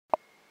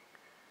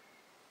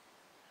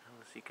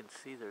As you can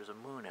see, there's a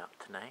moon out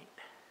tonight.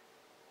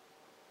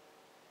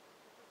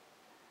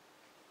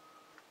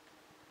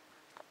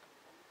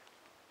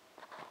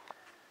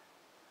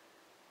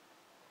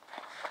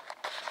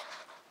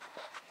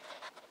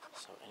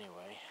 So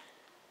anyway,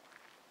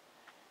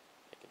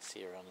 I can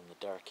see around in the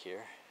dark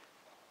here.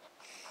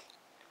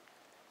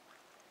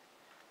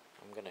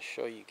 I'm going to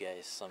show you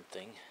guys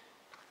something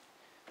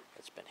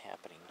that's been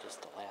happening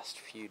just the last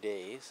few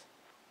days.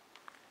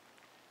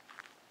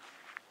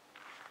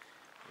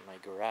 In my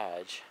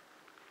garage,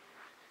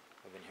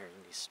 I've been hearing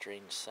these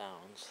strange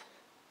sounds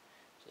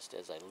just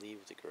as I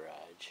leave the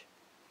garage.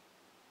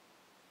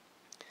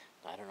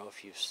 Now, I don't know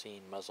if you've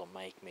seen Muzzle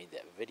Mike made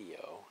that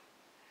video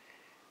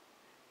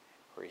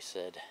where he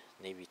said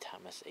Navy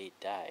Thomas 8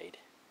 died,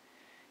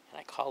 and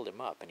I called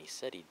him up and he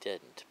said he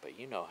didn't, but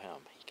you know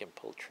him, he can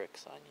pull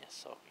tricks on you,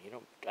 so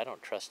I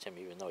don't trust him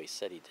even though he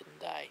said he didn't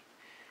die.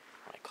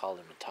 When I called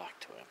him and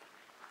talked to him,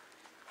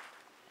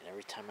 and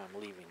every time I'm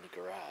leaving the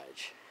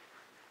garage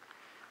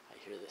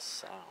I hear this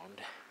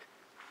sound.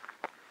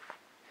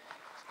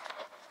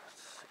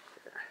 Let's see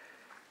here.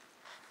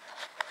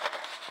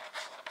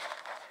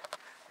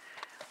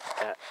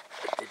 I got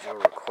a digital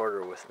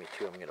recorder with me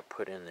too. I'm going to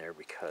put in there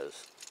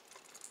because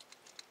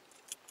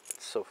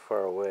it's so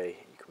far away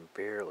you can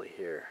barely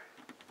hear.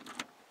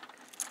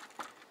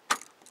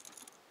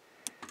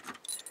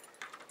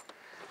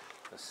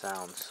 The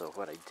sound. So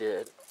what I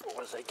did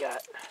was I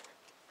got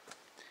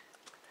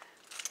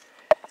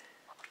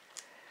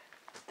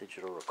a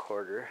digital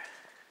recorder,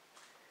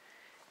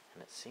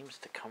 and it seems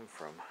to come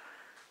from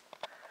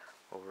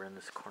over in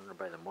this corner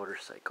by the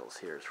motorcycles.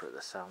 Here is where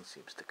the sound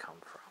seems to come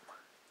from.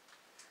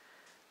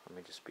 Let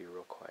me just be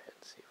real quiet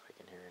and see if I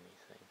can hear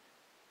anything.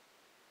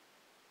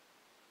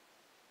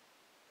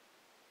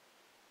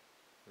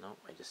 Nope,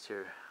 I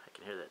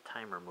can hear that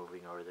timer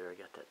moving over there. I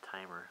got that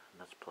timer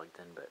and that's plugged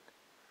in, but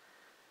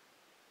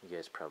you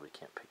guys probably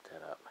can't pick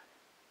that up.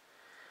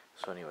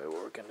 So anyway,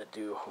 what we're going to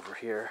do over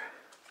here,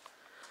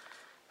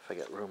 if I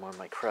got room on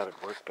my crowded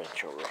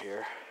workbench over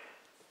here,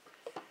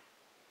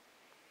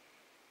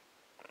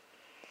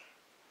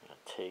 I'm going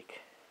to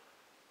take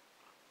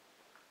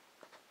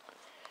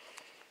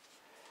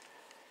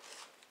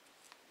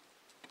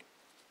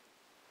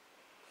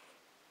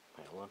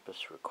my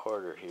Olympus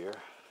recorder here.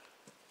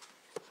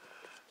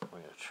 I'm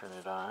going to turn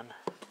it on.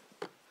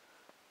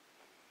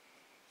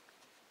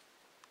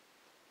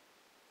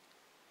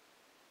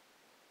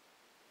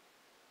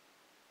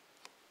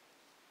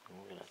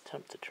 We're going to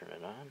attempt to turn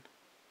it on.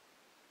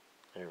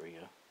 There we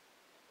go.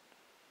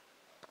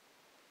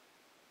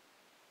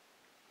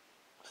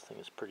 This thing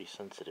is pretty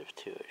sensitive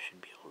too. It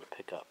should be able to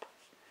pick up.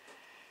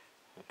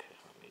 Okay,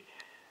 let me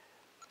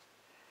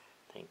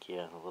think.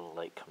 Yeah, the little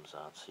light comes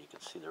on so you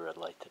can see the red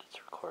light that it's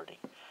recording.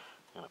 I'm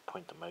going to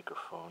point the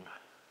microphone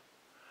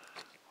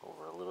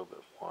over a little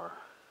bit more.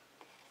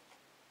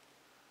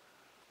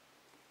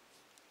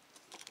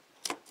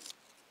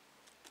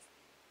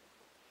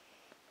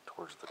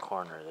 Towards the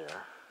corner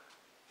there.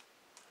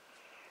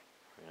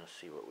 We're going to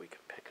see what we can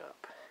pick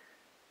up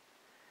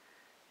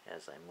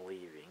as I'm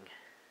leaving.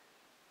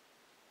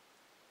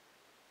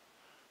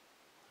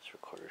 This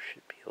recorder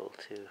should be able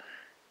to,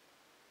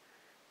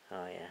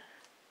 oh yeah,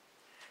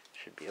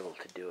 should be able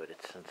to do it.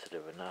 It's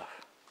sensitive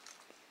enough.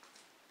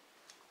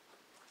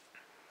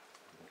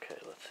 Okay,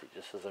 let's see,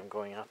 just as I'm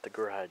going out the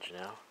garage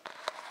now.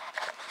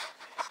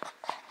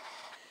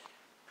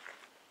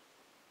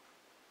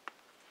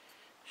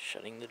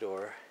 Shutting the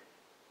door.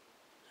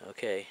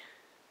 Okay.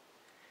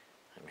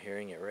 I'm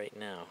hearing it right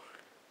now.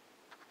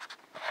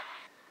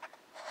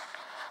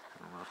 I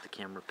don't know if the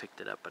camera picked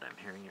it up, but I'm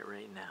hearing it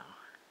right now.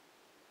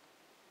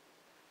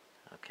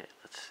 Okay,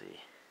 let's see.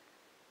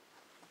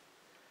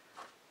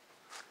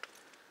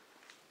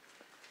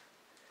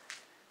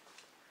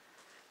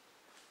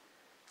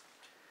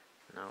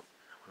 Nope,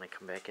 when I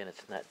come back in,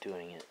 it's not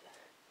doing it.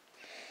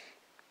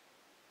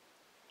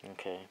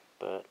 Okay,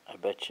 but I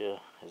bet you,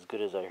 as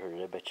good as I heard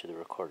it, I bet you the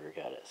recorder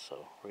got it.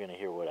 So we're going to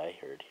hear what I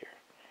heard here.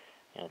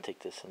 I'm going to take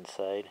this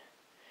inside,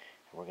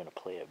 and we're going to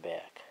play it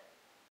back.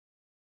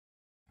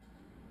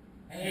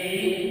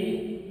 Hey.